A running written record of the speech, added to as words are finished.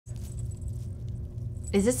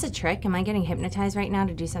Is this a trick? Am I getting hypnotized right now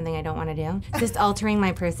to do something I don't want to do? Just altering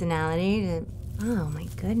my personality to, oh my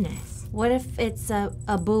goodness. What if it's a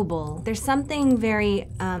booble? There's something very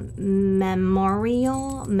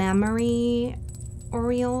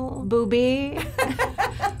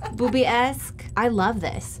booby-esque. I love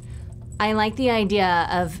this. I like the idea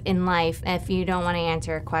of, in life, if you don't want to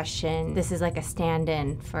answer a question, this is like a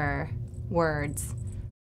stand-in for words.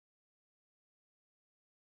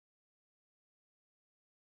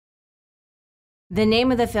 The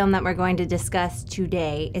name of the film that we're going to discuss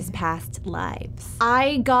today is Past Lives.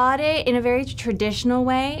 I got it in a very traditional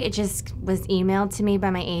way. It just was emailed to me by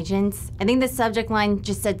my agents. I think the subject line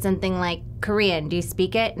just said something like, Korean, do you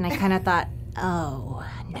speak it? And I kind of thought, oh,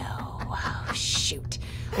 no, oh, shoot.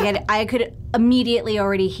 I could immediately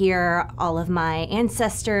already hear all of my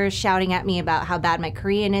ancestors shouting at me about how bad my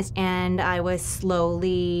Korean is, and I was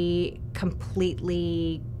slowly,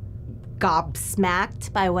 completely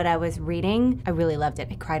gobsmacked by what I was reading. I really loved it.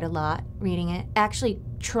 I cried a lot reading it. Actually,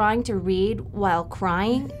 trying to read while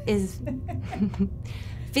crying is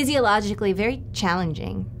physiologically very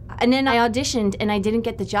challenging. And then I auditioned and I didn't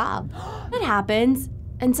get the job. That happens,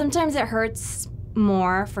 and sometimes it hurts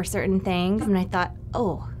more for certain things, and I thought,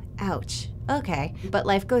 oh, ouch, okay. But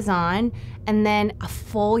life goes on, and then a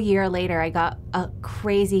full year later, I got a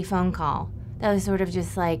crazy phone call that was sort of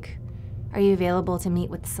just like, are you available to meet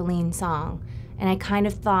with Celine Song? And I kind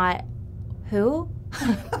of thought, who?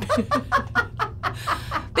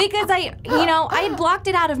 Because I had blocked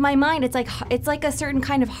it out of my mind. It's like a certain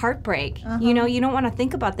kind of heartbreak. You know, you don't want to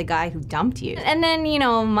think about the guy who dumped you. And then,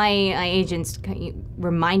 my agents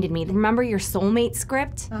reminded me, remember your Soulmate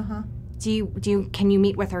script? Can you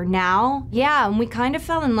meet with her now? Yeah, and we kind of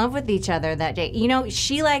fell in love with each other that day.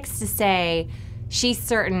 She likes to say she's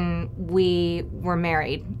certain we were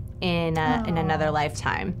married in another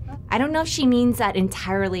lifetime. I don't know if she means that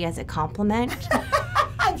entirely as a compliment.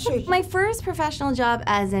 I'm sure. My first professional job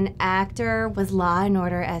as an actor was Law &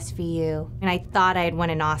 Order SVU, and I thought I had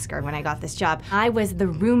won an Oscar when I got this job. I was the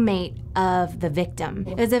roommate of the victim.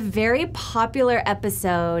 It was a very popular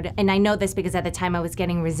episode, and I know this because at the time I was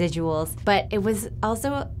getting residuals, but it was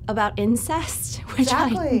also about incest, which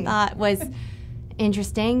I thought was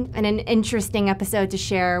interesting, and an interesting episode to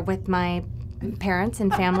share with my parents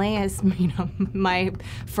and family as my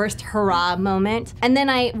first hurrah moment. And then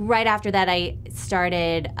right after that, I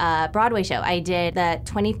started a Broadway show. I did the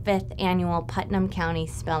 25th annual Putnam County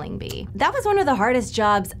Spelling Bee. That was one of the hardest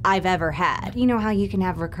jobs I've ever had. You know how you can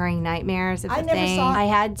have recurring nightmares? It's a thing. I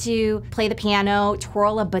had to play the piano,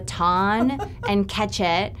 twirl a baton, and catch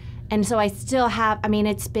it. And so I still have,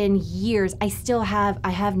 it's been years, I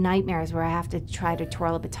have nightmares where I have to try to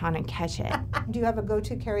twirl a baton and catch it. Do you have a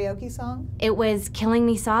go-to karaoke song? It was Killing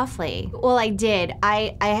Me Softly. Well, I did.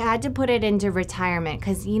 I had to put it into retirement,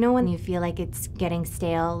 because when you feel like it's getting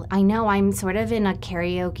stale? I know, I'm sort of in a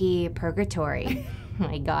karaoke purgatory. Oh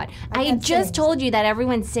my God. I just told you that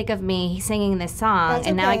everyone's sick of me singing this song,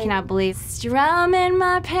 and now I cannot believe. Strumming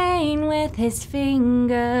my pain with his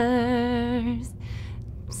fingers.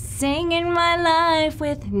 Singing my life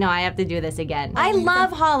with... No, I have to do this again. I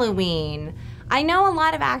love Halloween. I know a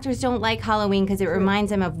lot of actors don't like Halloween because it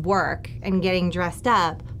reminds them of work and getting dressed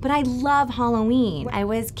up, but I love Halloween. I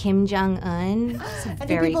was Kim Jong-un. It's a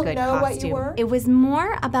very good costume. What you were? It was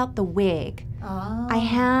more about the wig. I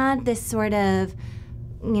had this sort of,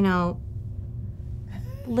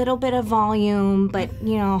 little bit of volume, but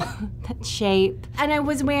that shape. And I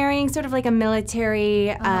was wearing sort of like a military,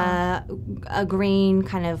 a green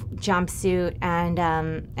kind of jumpsuit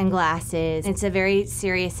and glasses. It's a very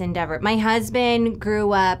serious endeavor. My husband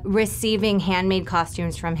grew up receiving handmade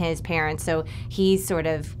costumes from his parents, so he's sort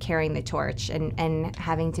of carrying the torch and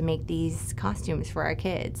having to make these costumes for our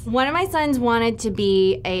kids. One of my sons wanted to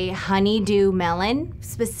be a honeydew melon,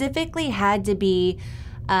 specifically had to be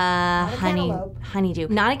honeydew.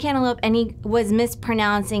 Not a cantaloupe, and he was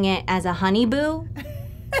mispronouncing it as a honeyboo.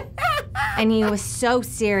 And he was so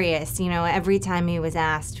serious, every time he was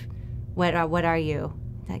asked, what are you?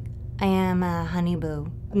 Like, I am a honeyboo.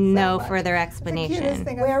 No further explanation. That's the cutest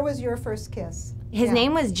thing. Where was your first kiss? His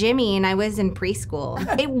name was Jimmy, and I was in preschool.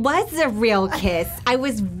 It was a real kiss. I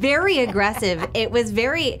was very aggressive. It was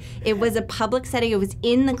a public setting. It was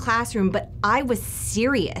in the classroom, but I was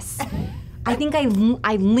serious. I think I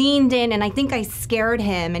leaned in, and I think I scared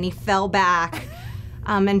him, and he fell back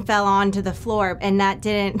and fell onto the floor, and that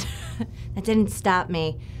didn't stop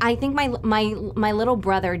me. I think my little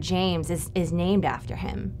brother James is named after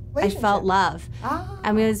him. I felt love.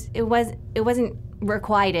 It wasn't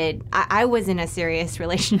requited. I was in a serious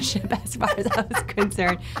relationship as far as I was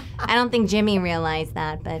concerned. I don't think Jimmy realized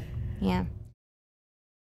that, but yeah.